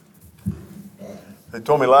They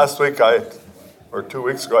told me last week or 2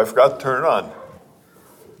 weeks ago, I forgot to turn it on.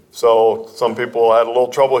 So some people had a little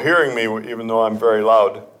trouble hearing me, even though I'm very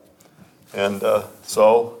loud. And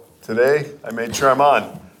so today, I made sure I'm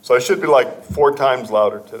on. So I should be like 4 times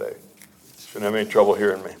louder today. Shouldn't have any trouble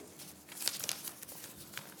hearing me.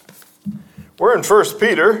 We're in 1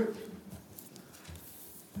 Peter.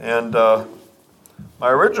 And my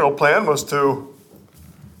original plan was to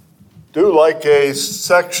do like a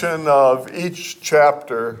section of each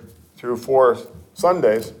chapter through 4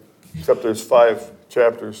 Sundays, except there's 5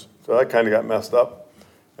 chapters, so that kind of got messed up.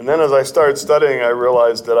 And then as I started studying, I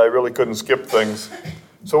realized that I really couldn't skip things.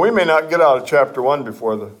 So we may not get out of chapter 1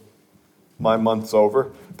 before my month's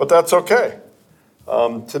over, but that's okay.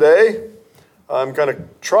 Today, I'm going to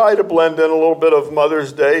try to blend in a little bit of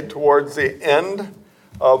Mother's Day towards the end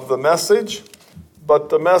of the message. But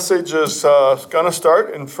the message is going to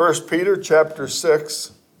start in 1 Peter chapter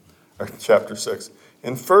 6.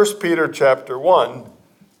 In 1 Peter chapter 1,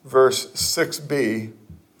 verse 6b,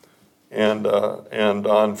 and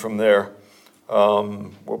on from there.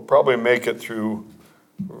 We'll probably make it through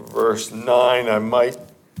verse 9. I might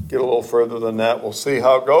get a little further than that. We'll see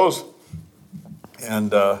how it goes.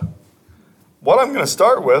 And what I'm going to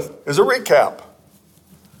start with is a recap.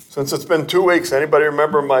 Since it's been 2 weeks, anybody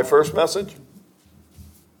remember my first message?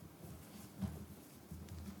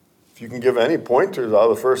 If you can give any pointers out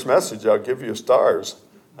of the first message, I'll give you stars.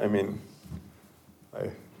 I mean,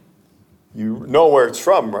 you know where it's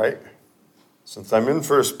from, right? Since I'm in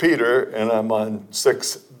 1 Peter and I'm on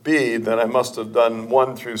 6b, then I must have done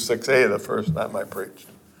 1 through 6a the first time I preached.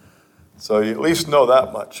 So you at least know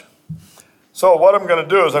that much. So what I'm going to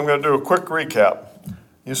do is I'm going to do a quick recap.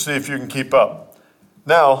 You see if you can keep up.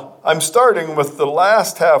 Now, I'm starting with the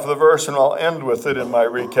last half of the verse, and I'll end with it in my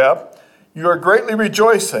recap. You are greatly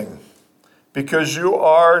rejoicing, because you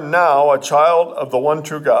are now a child of the one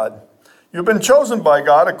true God. You've been chosen by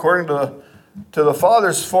God according to the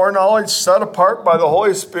Father's foreknowledge, set apart by the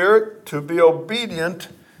Holy Spirit to be obedient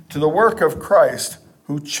to the work of Christ,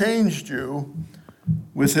 who changed you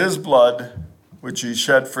with his blood, which he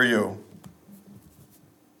shed for you.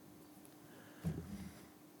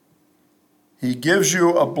 He gives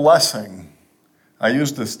you a blessing. I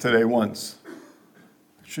used this today once.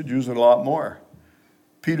 I should use it a lot more.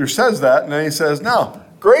 Peter says that, and then he says, now,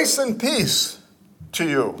 grace and peace to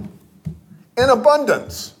you in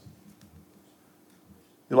abundance.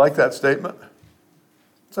 You like that statement?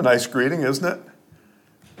 It's a nice greeting, isn't it?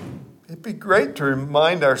 It'd be great to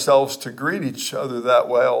remind ourselves to greet each other that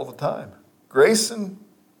way all the time. Grace and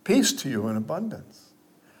peace to you in abundance.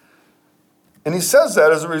 And he says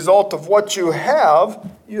that as a result of what you have.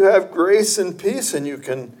 You have grace and peace, and you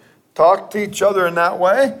can talk to each other in that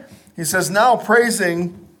way. He says, now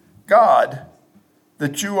praising God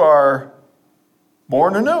that you are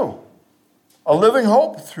born anew, a living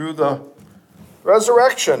hope through the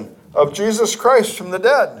resurrection of Jesus Christ from the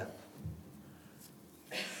dead.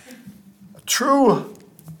 A true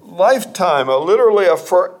lifetime, literally a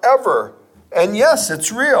forever, and yes,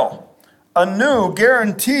 it's real, a new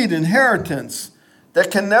guaranteed inheritance that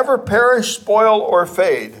can never perish, spoil, or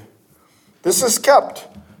fade. This is kept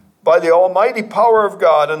by the almighty power of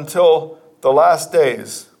God until the last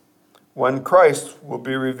days, when Christ will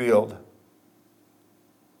be revealed.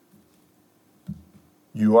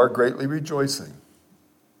 You are greatly rejoicing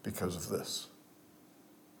because of this.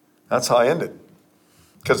 That's how I end it.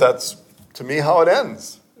 Because that's, to me, how it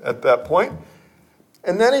ends at that point.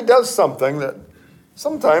 And then he does something that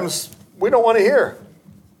sometimes we don't want to hear.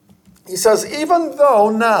 He says, even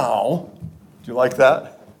though now, do you like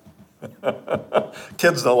that?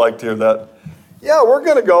 Kids don't like to hear that. Yeah, we're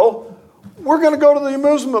going to go to the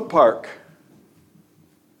amusement park.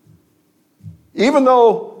 Even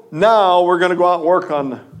though now we're going to go out and work on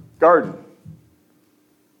the garden.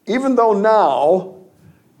 Even though now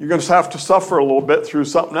you're going to have to suffer a little bit through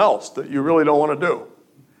something else that you really don't want to do.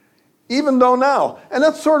 Even though now. And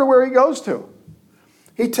that's sort of where he goes to.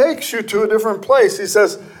 He takes you to a different place. He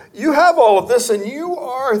says, you have all of this and you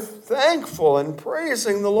are thankful and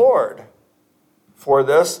praising the Lord for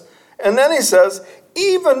this. And then he says,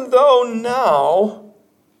 even though now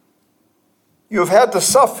you've had to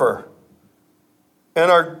suffer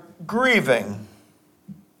and are grieving,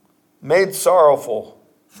 made sorrowful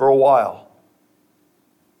for a while.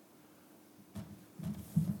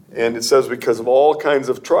 And it says because of all kinds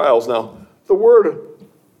of trials. Now, the word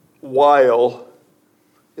while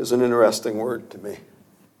is an interesting word to me.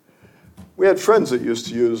 We had friends that used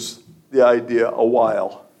to use the idea a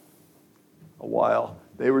while. A while.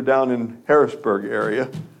 They were down in Harrisburg area,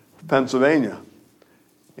 Pennsylvania.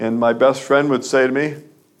 And my best friend would say to me,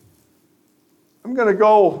 I'm going to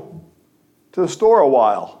go to the store a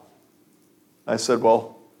while. I said,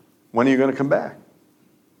 well, when are you going to come back?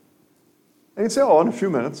 And he'd say, oh, in a few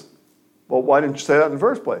minutes. Well, why didn't you say that in the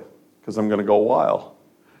first place? Because I'm going to go a while.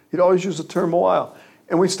 He'd always use the term a while.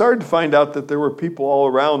 And we started to find out that there were people all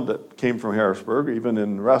around that came from Harrisburg, even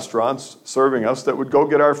in restaurants serving us, that would go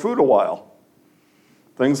get our food a while.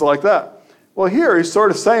 Things like that. Well, here he's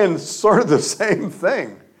sort of saying sort of the same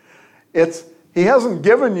thing. He hasn't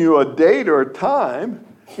given you a date or a time.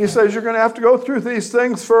 He says you're going to have to go through these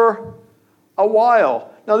things for a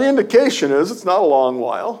while. Now, the indication is it's not a long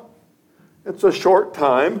while. It's a short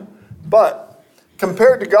time. But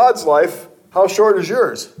compared to God's life, how short is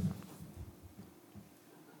yours?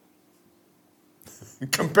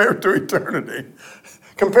 Compared to eternity.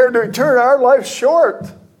 Compared to eternity, our life's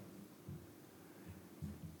short.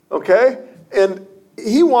 Okay? And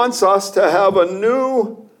he wants us to have a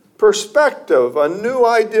new perspective, a new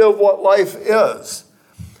idea of what life is.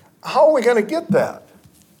 How are we going to get that?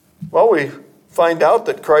 Well, we find out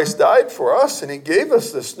that Christ died for us and he gave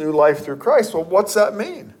us this new life through Christ. Well, what's that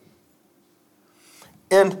mean?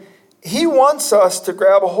 And he wants us to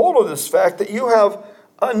grab a hold of this fact that you have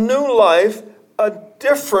a new life, a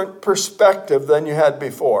different perspective than you had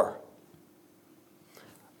before.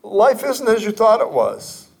 Life isn't as you thought it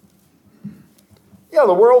was. Yeah,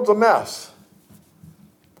 the world's a mess.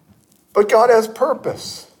 But God has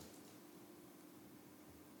purpose.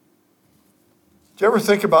 Do you ever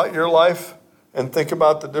think about your life and think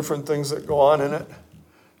about the different things that go on in it?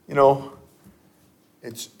 You know,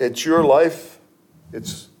 it's your life.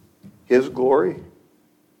 It's his glory.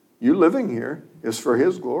 You living here is for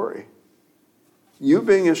his glory. You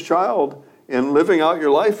being his child and living out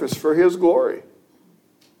your life is for his glory.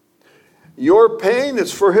 Your pain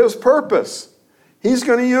is for his purpose. He's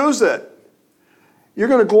going to use it. You're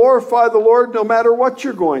going to glorify the Lord no matter what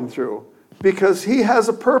you're going through because he has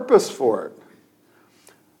a purpose for it.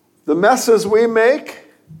 The messes we make,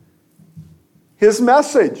 his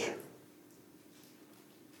message.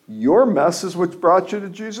 Your mess is which brought you to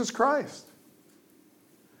Jesus Christ.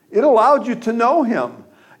 It allowed you to know him.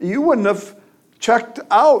 You wouldn't have checked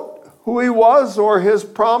out who he was or his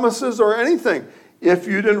promises or anything if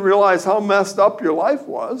you didn't realize how messed up your life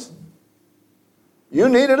was. You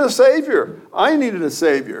needed a Savior. I needed a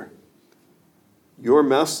Savior. Your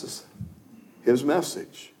mess is his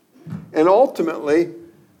message. And ultimately,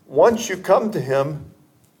 once you come to him,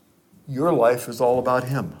 your life is all about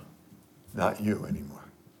him, not you anymore.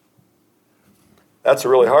 That's a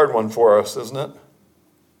really hard one for us, isn't it?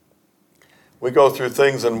 We go through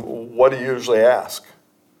things, and what do you usually ask?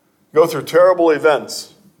 Go through terrible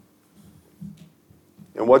events.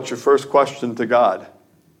 And what's your first question to God?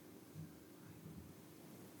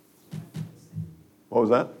 What was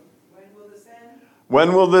that? When will this end?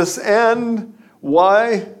 When will this end?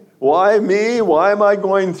 Why? Why me? Why am I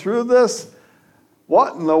going through this?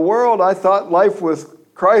 What in the world? I thought life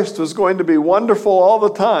with Christ was going to be wonderful all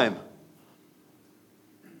the time.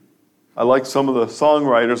 I like some of the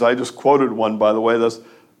songwriters. I just quoted one, by the way.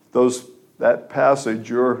 That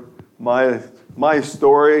passage, my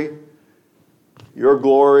story, your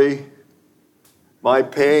glory, my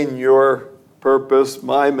pain, your purpose,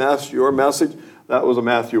 my mess, your message. That was a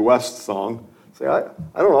Matthew West song. See, I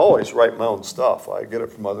don't always write my own stuff. I get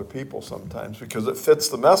it from other people sometimes because it fits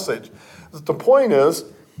the message. But the point is,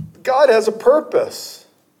 God has a purpose.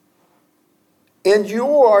 And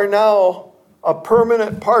you are now a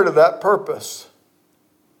permanent part of that purpose.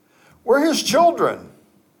 We're his children.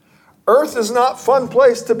 Earth is not a fun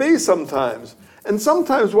place to be sometimes. And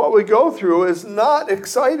sometimes what we go through is not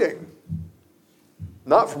exciting.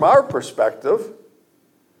 Not from our perspective.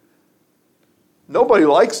 Nobody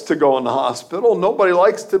likes to go in the hospital. Nobody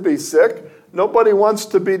likes to be sick. Nobody wants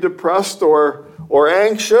to be depressed or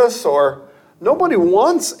anxious, or nobody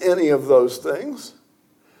wants any of those things.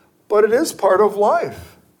 But it is part of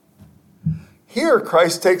life. Here,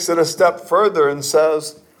 Christ takes it a step further and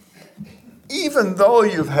says, even though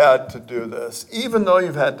you've had to do this, even though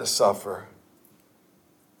you've had to suffer,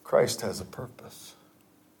 Christ has a purpose.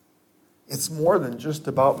 It's more than just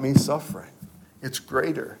about me suffering. It's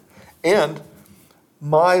greater. And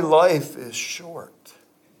my life is short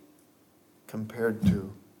compared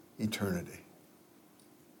to eternity.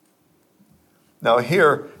 Now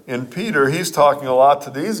here in Peter, he's talking a lot to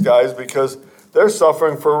these guys because they're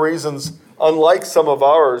suffering for reasons unlike some of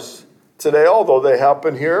ours today, although they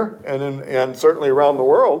happen here and certainly around the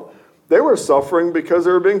world. They were suffering because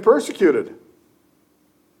they were being persecuted.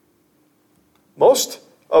 Most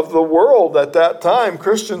of the world at that time,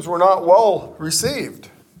 Christians were not well received.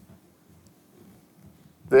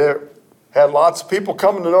 had lots of people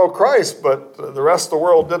coming to know Christ, but the rest of the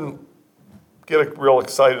world didn't get real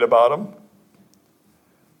excited about him.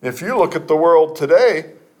 If you look at the world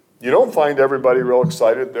today, you don't find everybody real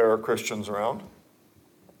excited there are Christians around.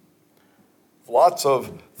 Lots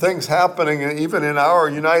of things happening even in our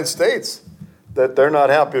United States that they're not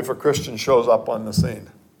happy if a Christian shows up on the scene,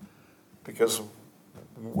 because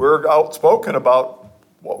we're outspoken about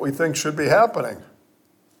what we think should be happening.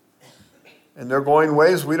 And they're going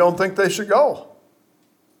ways we don't think they should go.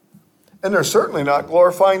 And they're certainly not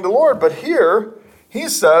glorifying the Lord. But here, he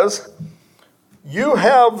says, you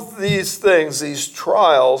have these things, these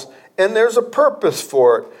trials, and there's a purpose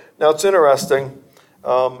for it. Now, it's interesting.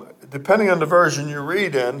 Depending on the version you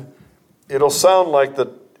read in, it'll sound like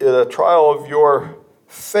the trial of your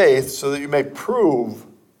faith so that you may prove.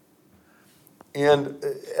 And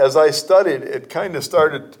as I studied, it kind of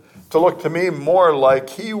started to look to me more like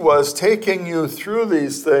he was taking you through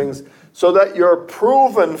these things so that your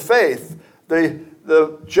proven faith,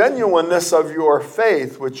 the genuineness of your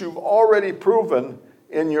faith, which you've already proven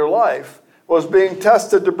in your life, was being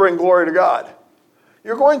tested to bring glory to God.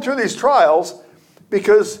 You're going through these trials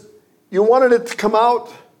because you wanted it to come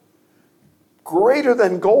out greater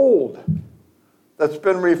than gold that's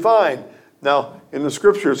been refined. Now, in the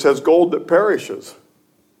scripture, it says gold that perishes.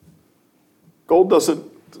 Gold doesn't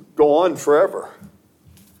go on forever.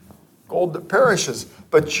 Gold that perishes.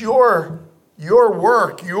 But your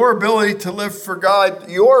work, your ability to live for God,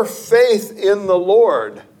 your faith in the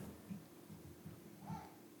Lord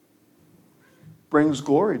brings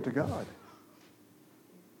glory to God.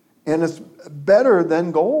 And it's better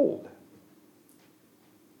than gold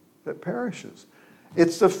that perishes.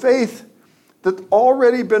 It's the faith that's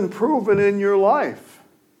already been proven in your life.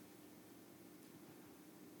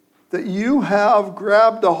 That you have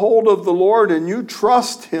grabbed a hold of the Lord and you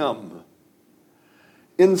trust him,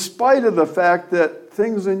 in spite of the fact that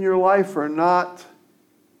things in your life are not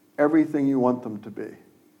everything you want them to be.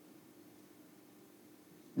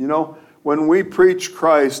 You know, when we preach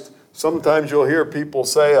Christ, sometimes you'll hear people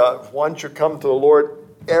say, once you come to the Lord,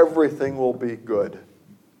 everything will be good.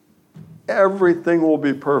 Everything will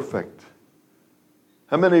be perfect.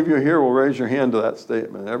 How many of you here will raise your hand to that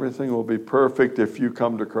statement? Everything will be perfect if you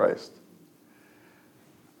come to Christ.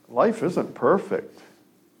 Life isn't perfect,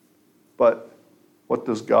 but what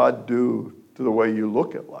does God do to the way you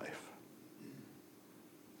look at life?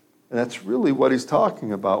 And that's really what he's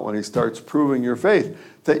talking about when he starts proving your faith.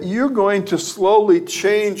 That you're going to slowly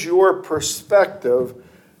change your perspective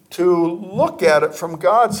to look at it from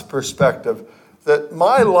God's perspective. That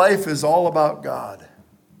my life is all about God.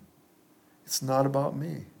 It's not about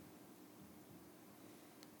me.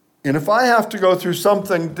 And if I have to go through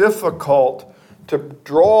something difficult to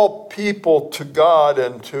draw people to God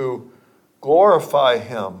and to glorify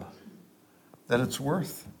him, then it's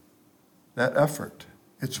worth that effort.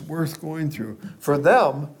 It's worth going through. For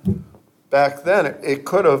them, back then, it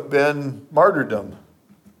could have been martyrdom.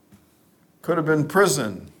 Could have been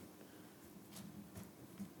prison.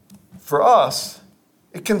 For us,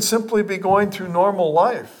 it can simply be going through normal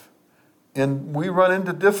life. And we run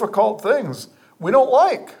into difficult things we don't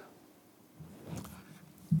like.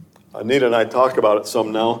 Anita and I talk about it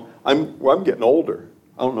some now. I'm getting older.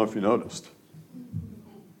 I don't know if you noticed.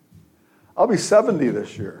 I'll be 70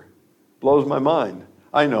 this year. Blows my mind.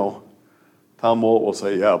 I know. Tom Wolt will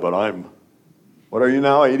say, yeah, but what are you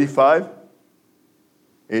now, 85?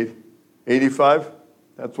 85?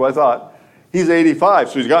 That's what I thought. He's 85,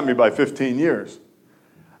 so he's got me by 15 years.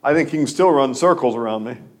 I think he can still run circles around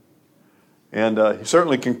me. And he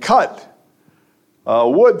certainly can cut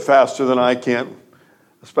wood faster than I can,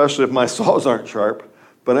 especially if my saws aren't sharp.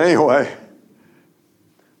 But anyway,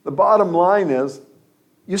 the bottom line is,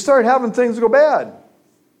 you start having things go bad.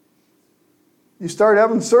 You start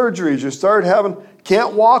having surgeries. You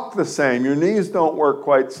can't walk the same. Your knees don't work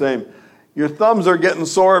quite the same. Your thumbs are getting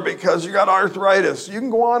sore because you got arthritis. You can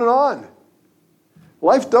go on and on.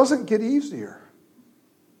 Life doesn't get easier.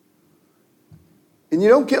 And you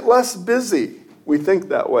don't get less busy. We think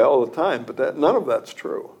that way all the time, but none of that's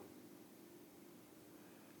true.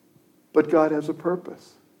 But God has a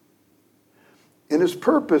purpose. And his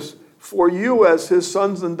purpose for you as his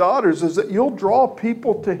sons and daughters is that you'll draw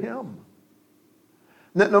people to him.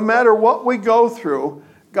 And that no matter what we go through,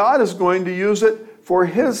 God is going to use it for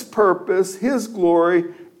his purpose, his glory,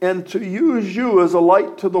 and to use you as a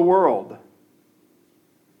light to the world.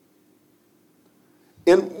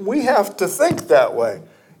 And we have to think that way,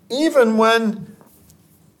 even when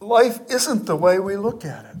life isn't the way we look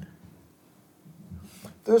at it.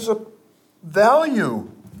 There's a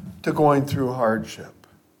value to going through hardship.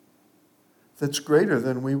 that's greater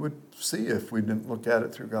than we would see if we didn't look at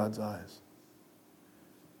it through God's eyes.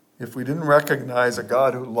 If we didn't recognize a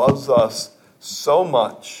God who loves us so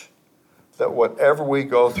much that whatever we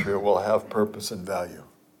go through will have purpose and value.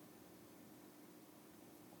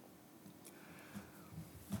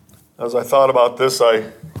 As I thought about this,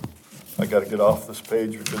 I got to get off this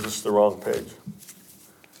page because it's the wrong page.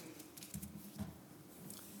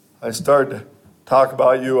 I started to talk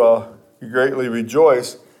about you greatly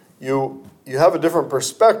rejoice. You have a different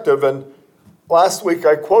perspective, and last week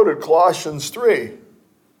I quoted Colossians 3,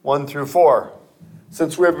 1 through 4.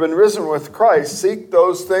 Since we have been risen with Christ, seek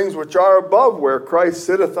those things which are above, where Christ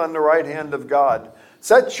sitteth on the right hand of God.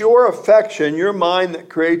 Set your affection, your mind that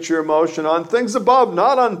creates your emotion, on things above,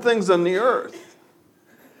 not on things on the earth.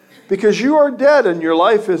 Because you are dead and your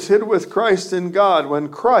life is hid with Christ in God. When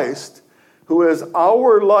Christ, who is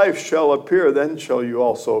our life, shall appear, then shall you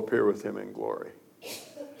also appear with him in glory.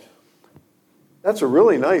 That's a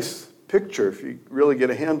really nice picture if you really get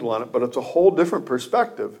a handle on it, but it's a whole different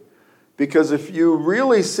perspective. Because if you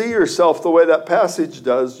really see yourself the way that passage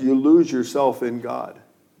does, you lose yourself in God.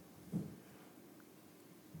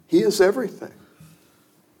 He is everything.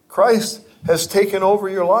 Christ has taken over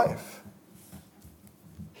your life.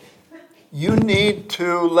 You need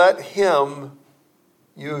to let him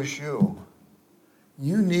use you.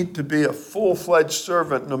 You need to be a full-fledged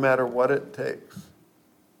servant no matter what it takes.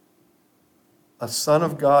 A son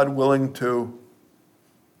of God willing to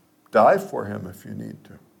die for him if you need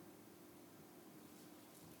to.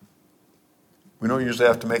 We don't usually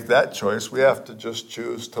have to make that choice. We have to just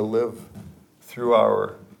choose to live through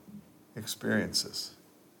our experiences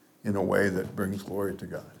in a way that brings glory to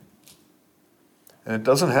God. And it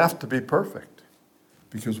doesn't have to be perfect,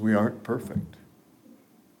 because we aren't perfect.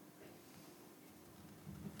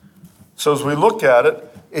 So as we look at it,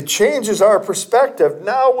 it changes our perspective.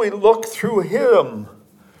 Now we look through him.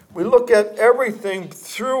 We look at everything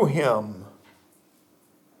through him.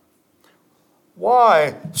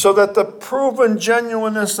 Why? So that the proven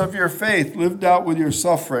genuineness of your faith lived out with your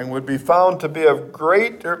suffering would be found to be of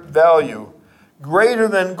greater value, greater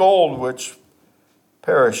than gold which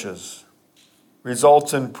perishes,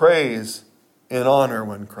 results in praise and honor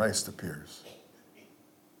when Christ appears.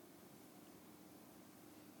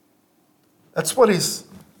 That's what he's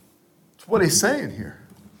saying here.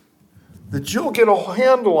 That you'll get a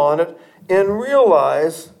handle on it and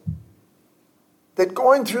realize that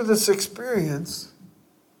going through this experience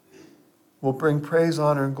will bring praise,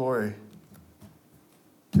 honor, and glory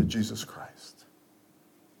to Jesus Christ.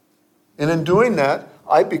 And in doing that,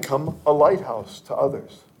 I become a lighthouse to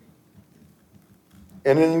others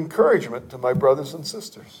and an encouragement to my brothers and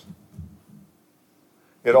sisters.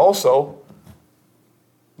 It also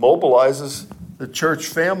mobilizes the church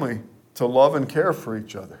family to love and care for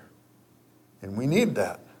each other. And we need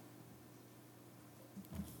that.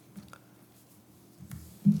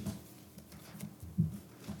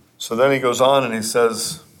 So then he goes on and he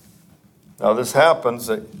says, now this happens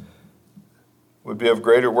that would be of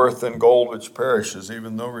greater worth than gold which perishes,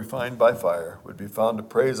 even though refined by fire, would be found to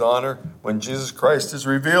praise, honor when Jesus Christ is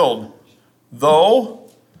revealed. Though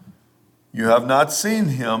you have not seen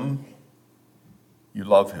him, you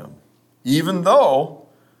love him. Even though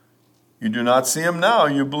you do not see him now,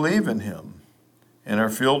 you believe in him and are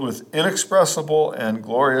filled with inexpressible and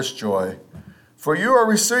glorious joy, for you are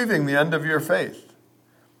receiving the end of your faith,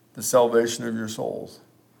 the salvation of your souls.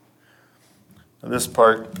 Now this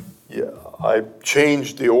part, I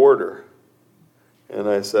changed the order. And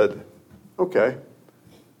I said, okay,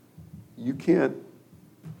 you can't.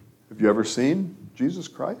 Have you ever seen Jesus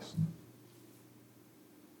Christ?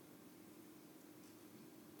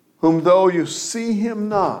 Whom though you see him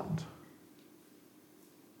not,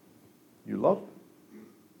 you love him.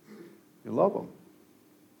 You love him.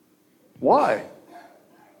 Why?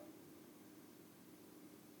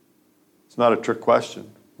 It's not a trick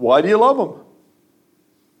question. Why do you love him?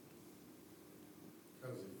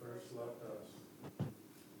 Because he first loved us.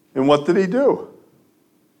 And what did he do?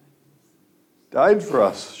 Died for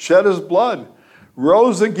us, shed his blood,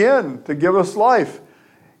 rose again to give us life.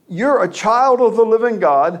 You're a child of the living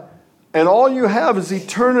God, and all you have is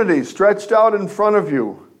eternity stretched out in front of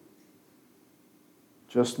you.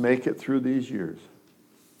 Just make it through these years.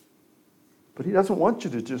 But he doesn't want you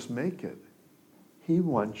to just make it. He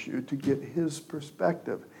wants you to get his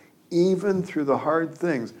perspective, even through the hard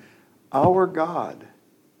things. Our God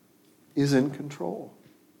is in control.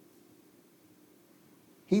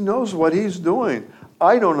 He knows what he's doing.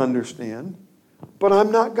 I don't understand, but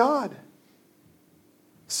I'm not God.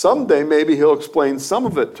 Someday maybe he'll explain some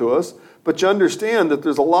of it to us, but you understand that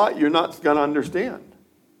there's a lot you're not going to understand.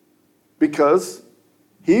 because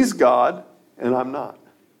he's God and I'm not.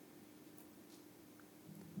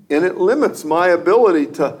 And it limits my ability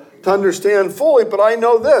to understand fully, but I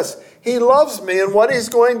know this. He loves me, and what he's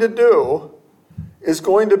going to do is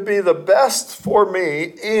going to be the best for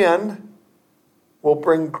me and will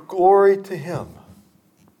bring glory to him.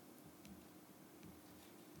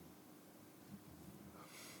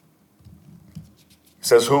 He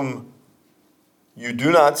says, whom you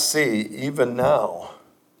do not see, even now,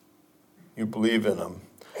 you believe in him.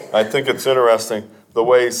 I think it's interesting the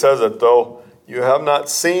way he says it, though. You have not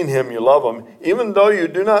seen him, you love him. Even though you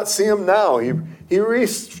do not see him now, he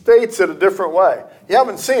restates it a different way. You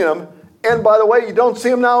haven't seen him, and by the way, you don't see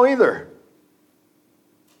him now either.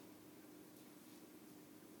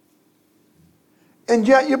 And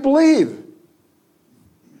yet you believe.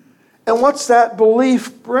 And what's that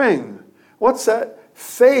belief bring? What's that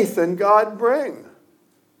faith in God bring?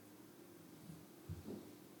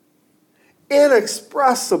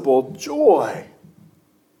 Inexpressible joy.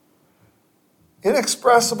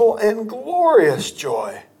 Inexpressible and glorious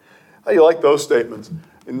joy. How do you like those statements?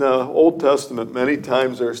 In the Old Testament, many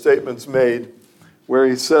times there are statements made where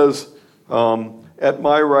he says, at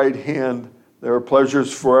my right hand there are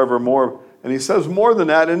pleasures forevermore. And he says more than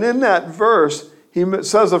that. And in that verse, he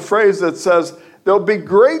says a phrase that says, there'll be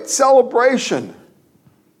great celebration.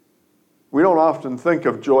 We don't often think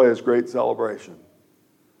of joy as great celebration.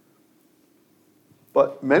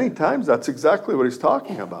 But many times that's exactly what he's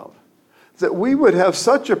talking about. That we would have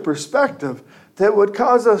such a perspective that would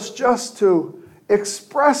cause us just to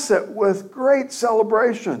express it with great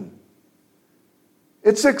celebration.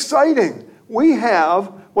 It's exciting. We have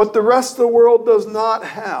what the rest of the world does not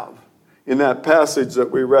have. In that passage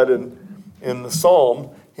that we read in the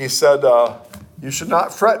Psalm, he said, you should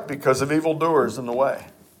not fret because of evildoers in the way.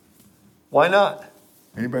 Why not?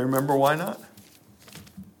 Anybody remember why not?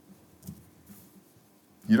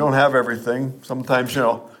 You don't have everything. Sometimes,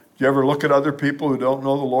 do you ever look at other people who don't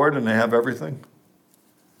know the Lord and they have everything?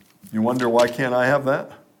 You wonder, why can't I have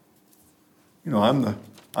that? I'm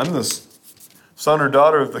the son or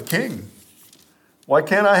daughter of the king. Why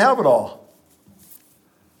can't I have it all?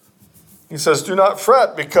 He says, do not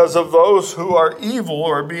fret because of those who are evil,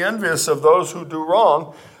 or be envious of those who do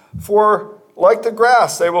wrong. For like the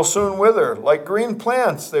grass, they will soon wither. Like green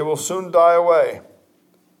plants, they will soon die away.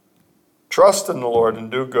 Trust in the Lord and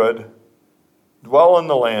do good. Dwell in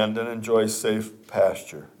the land and enjoy safe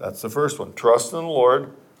pasture. That's the first one. Trust in the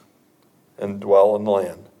Lord and dwell in the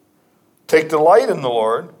land. Take delight in the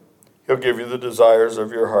Lord. He'll give you the desires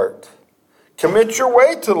of your heart. Commit your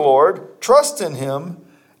way to the Lord. Trust in him,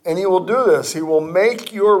 and he will do this. He will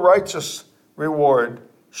make your righteous reward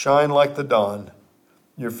shine like the dawn,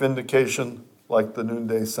 your vindication like the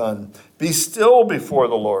noonday sun. Be still before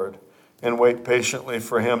the Lord and wait patiently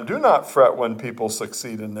for him. Do not fret when people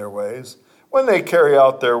succeed in their ways, when they carry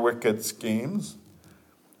out their wicked schemes.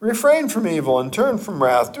 Refrain from evil and turn from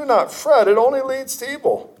wrath. Do not fret, it only leads to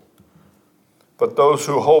evil. But those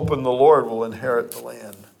who hope in the Lord will inherit the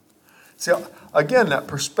land. See, again, that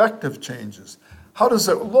perspective changes. How does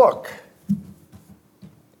it look?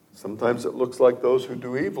 Sometimes it looks like those who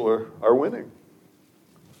do evil are winning.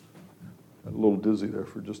 Got a little dizzy there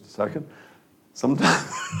for just a second. Sometimes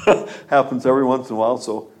happens every once in a while,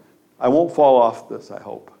 so I won't fall off this, I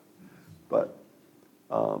hope. But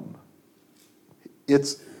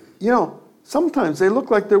it's, sometimes they look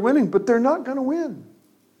like they're winning, but they're not going to win.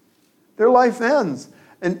 Their life ends.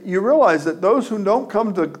 And you realize that those who don't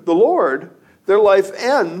come to the Lord, their life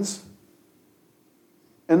ends,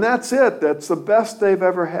 and that's it. That's the best they've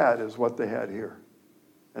ever had, is what they had here.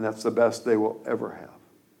 And that's the best they will ever have.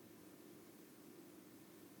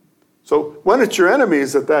 So when it's your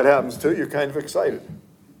enemies that happens to, you're kind of excited.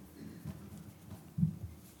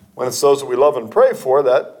 When it's those that we love and pray for,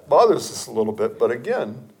 that bothers us a little bit. But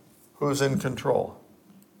again, who's in control?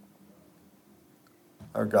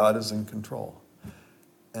 Our God is in control.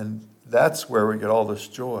 And that's where we get all this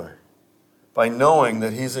joy. By knowing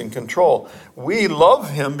that he's in control. We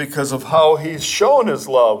love him because of how he's shown his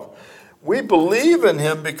love. We believe in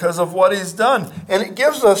him because of what he's done. And it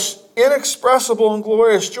gives us inexpressible and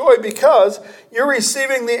glorious joy because you're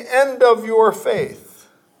receiving the end of your faith,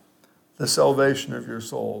 the salvation of your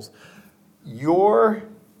souls. You're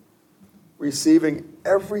receiving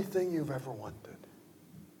everything you've ever wanted.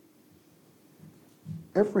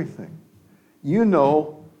 Everything. You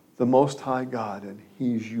know the Most High God, and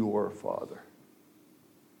he's your Father.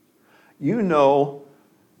 You know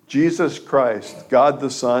Jesus Christ, God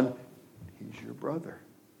the Son, he's your brother.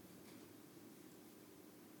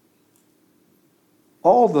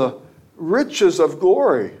 All the riches of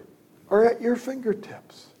glory are at your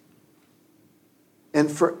fingertips.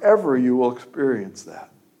 And forever you will experience that.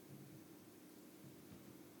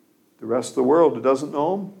 The rest of the world that doesn't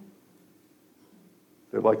know him,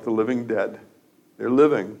 they're like the living dead. They're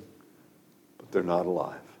living, but they're not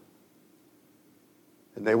alive.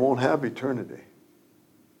 And they won't have eternity.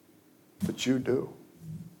 But you do.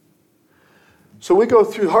 So we go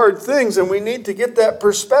through hard things and we need to get that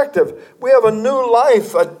perspective. We have a new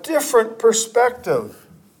life, a different perspective.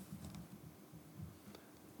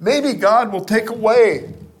 Maybe God will take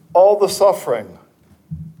away all the suffering.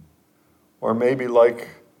 Or maybe like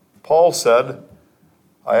Paul said,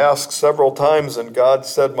 I asked several times and God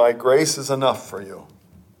said, my grace is enough for you.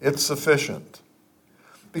 It's sufficient.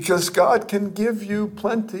 Because God can give you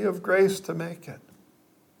plenty of grace to make it.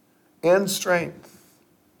 And strength.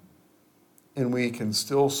 And we can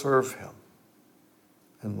still serve him.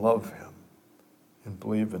 And love him. And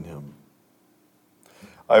believe in him.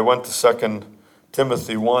 I went to 2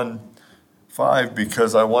 Timothy 1:5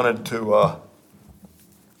 because I wanted to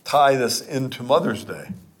tie this into Mother's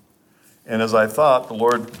Day. And as I thought, the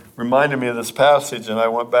Lord reminded me of this passage, and I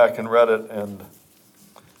went back and read it, and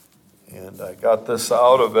I got this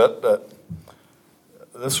out of it, that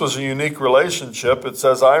this was a unique relationship. It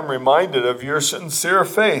says, I'm reminded of your sincere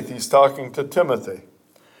faith, he's talking to Timothy,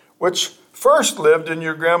 which first lived in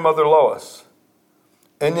your grandmother Lois,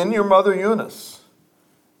 and in your mother Eunice,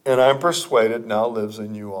 and I'm persuaded now lives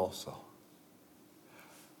in you also.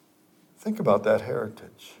 Think about that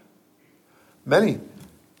heritage. Many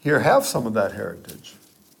here have some of that heritage.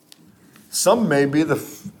 Some may be the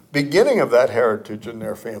beginning of that heritage in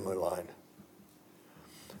their family line.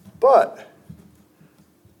 But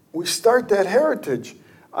we start that heritage.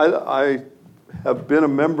 I have been a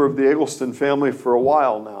member of the Eggleston family for a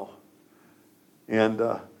while now, and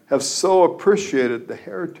have so appreciated the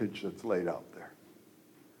heritage that's laid out there.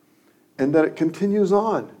 And that it continues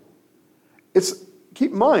on.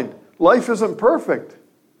 Keep in mind, life isn't perfect.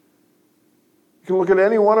 You can look at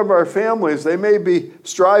any one of our families. They may be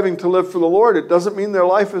striving to live for the Lord. It doesn't mean their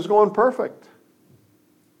life is going perfect.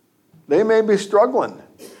 They may be struggling.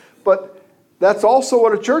 But that's also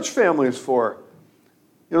what a church family is for.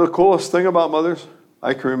 You know the coolest thing about mothers?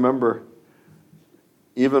 I can remember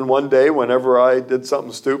even one day whenever I did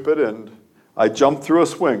something stupid and I jumped through a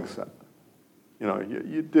swing. You know,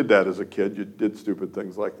 you did that as a kid. You did stupid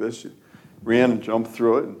things like this. You ran and jumped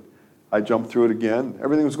through it, and I jumped through it again.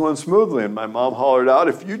 Everything was going smoothly, and my mom hollered out,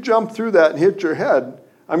 if you jump through that and hit your head,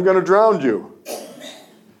 I'm going to drown you.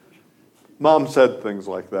 Mom said things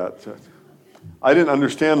like that. I didn't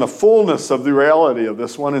understand the fullness of the reality of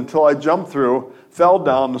this one until I jumped through, fell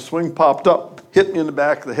down, the swing popped up, hit me in the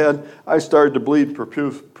back of the head. I started to bleed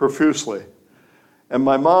profusely. And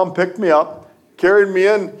my mom picked me up, carried me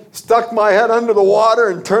in, stuck my head under the water,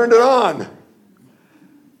 and turned it on.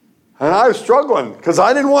 And I was struggling because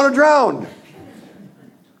I didn't want to drown.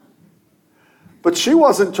 But she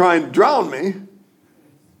wasn't trying to drown me.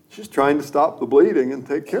 She's trying to stop the bleeding and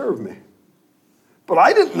take care of me. But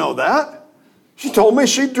I didn't know that. She told me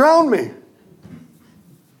she'd drown me.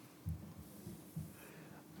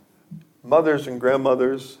 Mothers and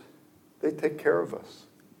grandmothers, they take care of us.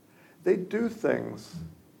 They do things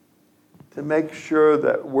to make sure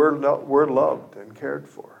that we're loved and cared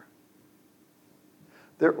for.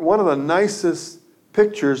 They're one of the nicest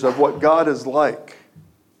pictures of what God is like.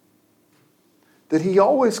 That he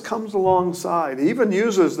always comes alongside. He even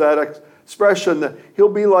uses that expression that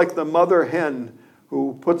he'll be like the mother hen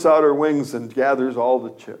who puts out her wings and gathers all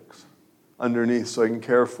the chicks underneath so he can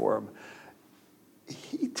care for them.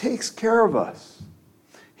 He takes care of us.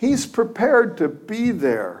 He's prepared to be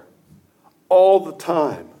there all the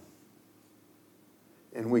time.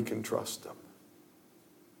 And we can trust him.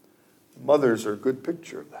 Mothers are a good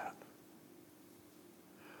picture of that.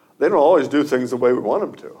 They don't always do things the way we want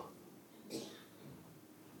them to.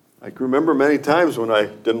 I can remember many times when I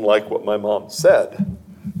didn't like what my mom said,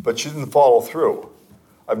 but she didn't follow through.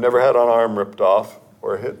 I've never had an arm ripped off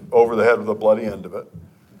or hit over the head with a bloody end of it.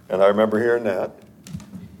 And I remember hearing that.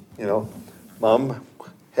 You know, Mom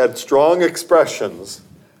had strong expressions,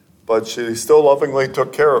 but she still lovingly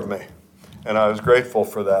took care of me. And I was grateful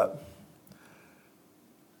for that.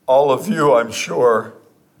 All of you, I'm sure,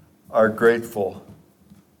 are grateful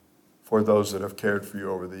for those that have cared for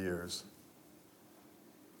you over the years.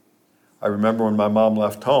 I remember when my mom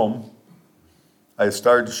left home, I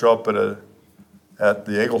started to show up at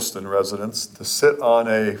the Eggleston residence to sit on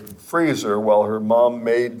a freezer while her mom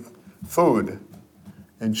made food,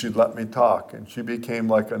 and she'd let me talk. And she became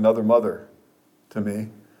like another mother to me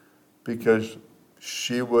because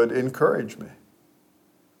she would encourage me.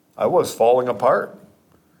 I was falling apart.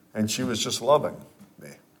 And she was just loving me.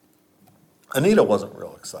 Anita wasn't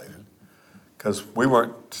real excited because we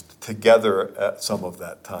weren't together at some of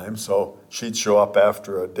that time. So she'd show up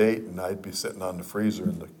after a date and I'd be sitting on the freezer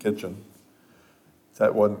in the kitchen.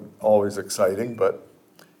 That wasn't always exciting, but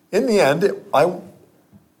in the end,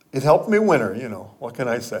 it helped me win her, What can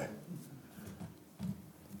I say?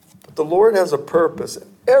 But the Lord has a purpose in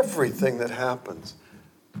everything that happens.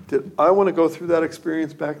 Did I want to go through that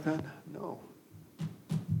experience back then? No.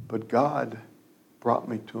 But God brought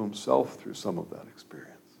me to himself through some of that experience.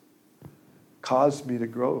 Caused me to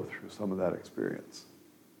grow through some of that experience.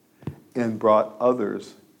 And brought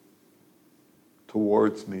others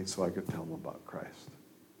towards me so I could tell them about Christ.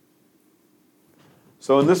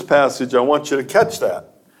 So in this passage, I want you to catch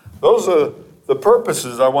that. Those are the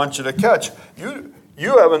purposes I want you to catch.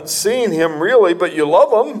 You haven't seen him really, but you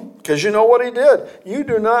love him because you know what he did. You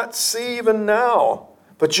do not see even now,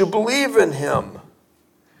 but you believe in him.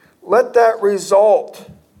 Let that result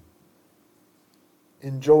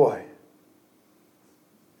in joy.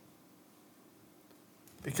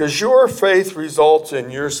 Because your faith results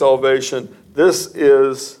in your salvation. This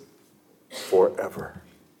is forever.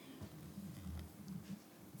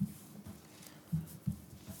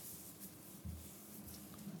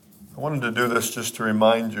 I wanted to do this just to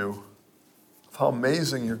remind you of how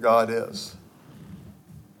amazing your God is.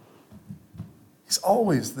 He's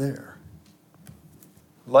always there.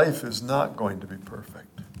 Life is not going to be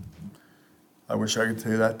perfect. I wish I could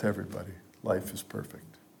tell you that to everybody. Life is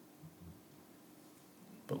perfect.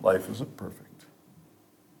 But life isn't perfect.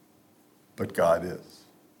 But God is.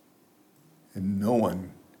 And no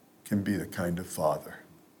one can be the kind of father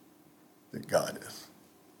that God is.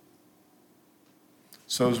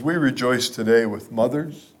 So as we rejoice today with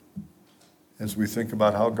mothers, as we think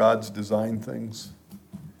about how God's designed things,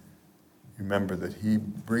 remember that he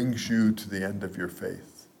brings you to the end of your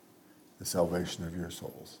faith, the salvation of your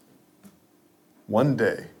souls. One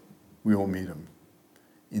day, we will meet him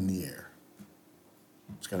in the air.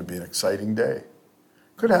 It's going to be an exciting day.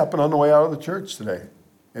 Could happen on the way out of the church today.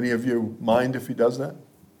 Any of you mind if he does that?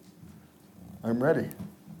 I'm ready.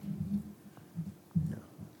 Yeah.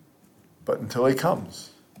 But until he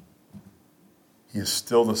comes, he is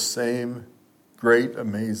still the same great,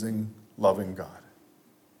 amazing, loving God.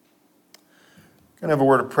 We're going to have a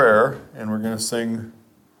word of prayer, and we're going to sing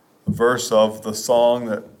a verse of the song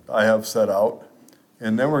that I have set out.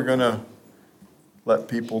 And then we're going to let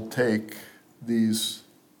people take these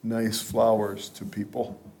nice flowers to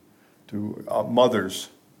people, to mothers,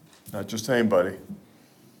 not just anybody.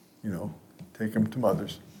 Take them to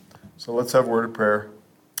mothers. So let's have a word of prayer.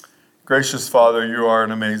 Gracious Father, you are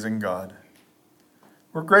an amazing God.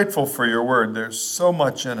 We're grateful for your word. There's so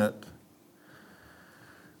much in it.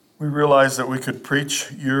 We realize that we could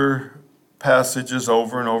preach your passages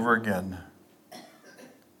over and over again,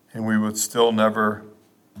 and we would still never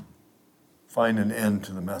find an end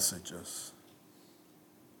to the messages.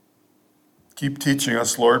 Keep teaching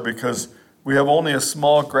us, Lord, because we have only a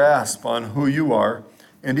small grasp on who you are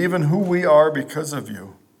and even who we are because of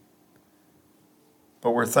you.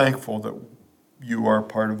 But we're thankful that you are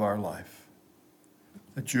part of our life,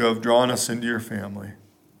 that you have drawn us into your family,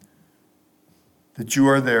 that you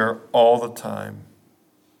are there all the time.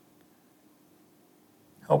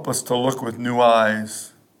 Help us to look with new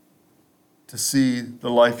eyes, to see the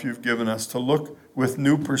life you've given us, to look with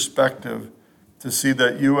new perspective, to see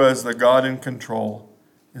that you as the God in control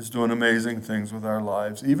is doing amazing things with our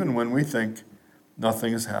lives. Even when we think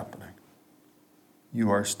nothing is happening, you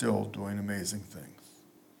are still doing amazing things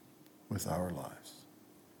with our lives.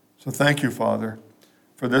 So thank you, Father,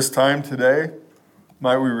 for this time today.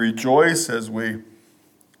 Might we rejoice as we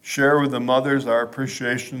share with the mothers our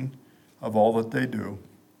appreciation of all that they do.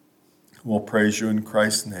 We'll praise you in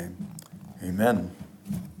Christ's name. Amen.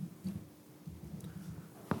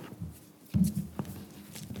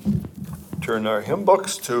 Turn our hymn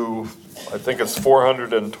books to, I think it's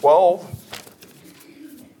 412.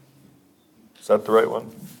 Is that the right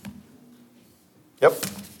one? Yep.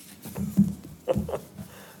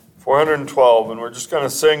 412, and we're just going to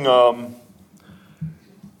sing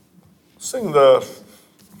the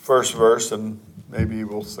first verse, and maybe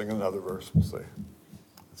we'll sing another verse. We'll see.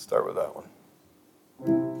 Let's start with that one.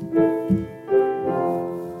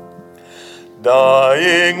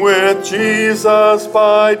 Dying with Jesus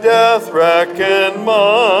by death reckoned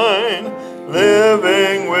mine,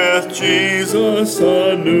 living with Jesus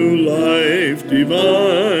a new life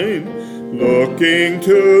divine, looking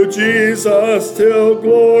to Jesus till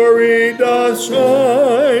glory does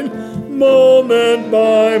shine, moment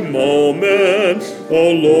by moment,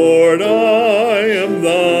 O Lord, I am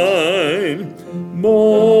thine.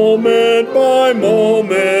 Moment by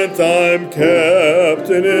moment I'm kept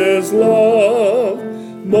in his love.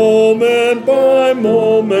 Moment by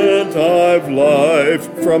moment I've life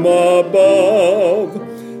from above.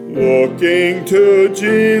 Looking to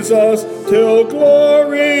Jesus till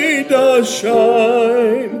glory does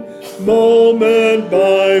shine. Moment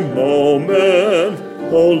by moment,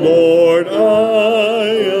 O Lord, I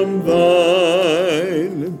am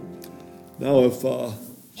thine. Now if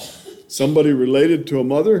somebody related to a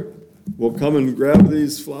mother will come and grab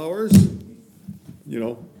these flowers,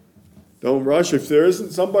 don't rush. If there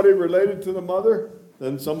isn't somebody related to the mother,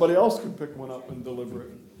 then somebody else can pick one up and deliver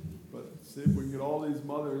it. But see if we can get all these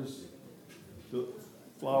mothers'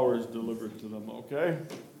 flowers delivered to them, okay?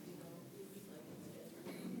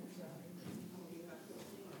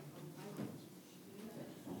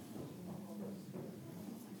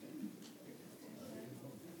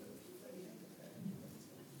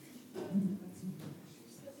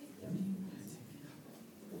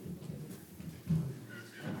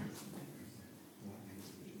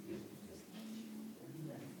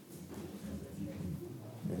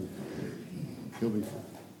 He'll be fine.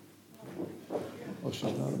 Oh, she's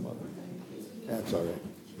not a mother. That's all right.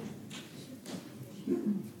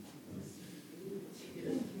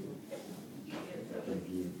 Thank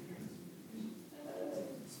you.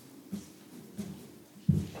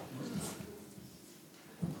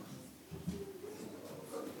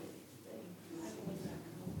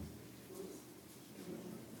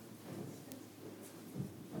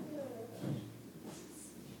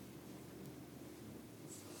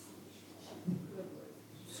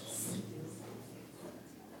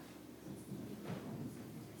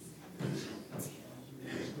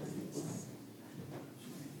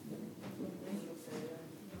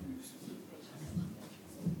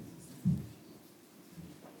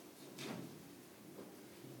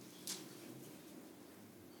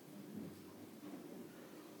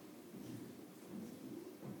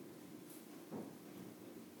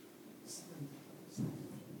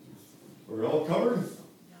 Are we all covered?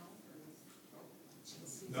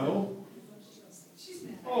 No?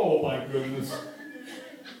 Oh my goodness.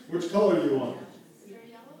 Which color do you want?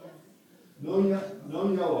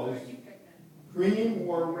 No yellows. Cream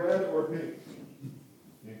or red or pink?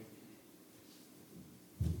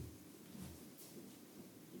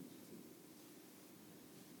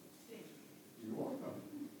 You're welcome.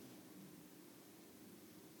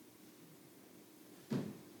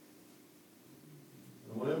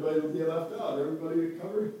 Don't want anybody to get left out. Everybody get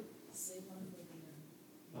covered?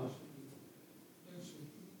 Huh?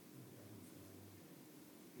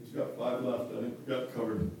 He's got 5 left. I think we got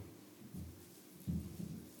covered.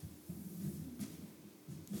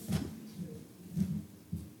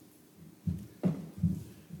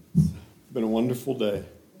 It's been a wonderful day.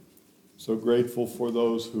 So grateful for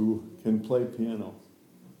those who can play piano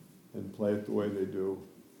and play it the way they do.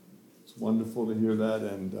 It's wonderful to hear that,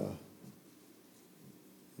 and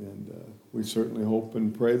we certainly hope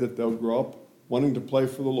and pray that they'll grow up wanting to play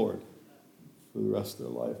for the Lord for the rest of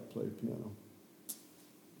their life, play piano.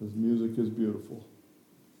 Because music is beautiful.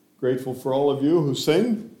 Grateful for all of you who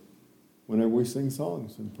sing whenever we sing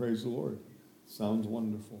songs and praise the Lord. Sounds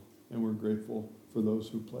wonderful. And we're grateful for those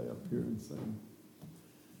who play up here and sing.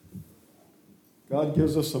 God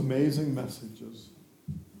gives us amazing messages.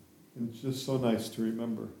 And it's just so nice to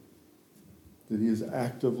remember that he is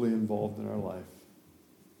actively involved in our life.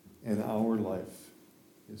 And our life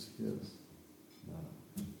is his, not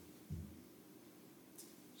ours.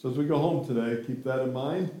 So as we go home today, keep that in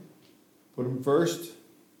mind. Put him first.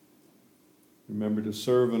 Remember to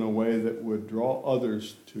serve in a way that would draw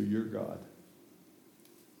others to your God.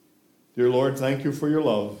 Dear Lord, thank you for your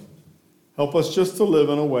love. Help us just to live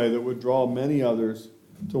in a way that would draw many others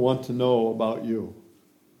to want to know about you.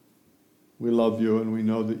 We love you and we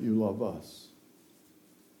know that you love us.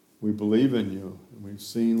 We believe in you and we've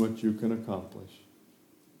seen what you can accomplish.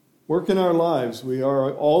 Work in our lives. We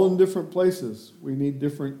are all in different places. We need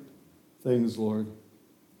different things, Lord.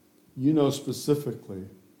 You know specifically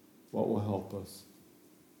what will help us.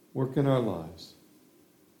 Work in our lives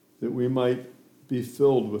that we might be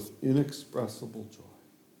filled with inexpressible joy.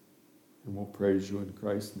 And we'll praise you in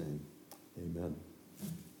Christ's name. Amen.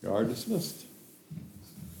 You are dismissed.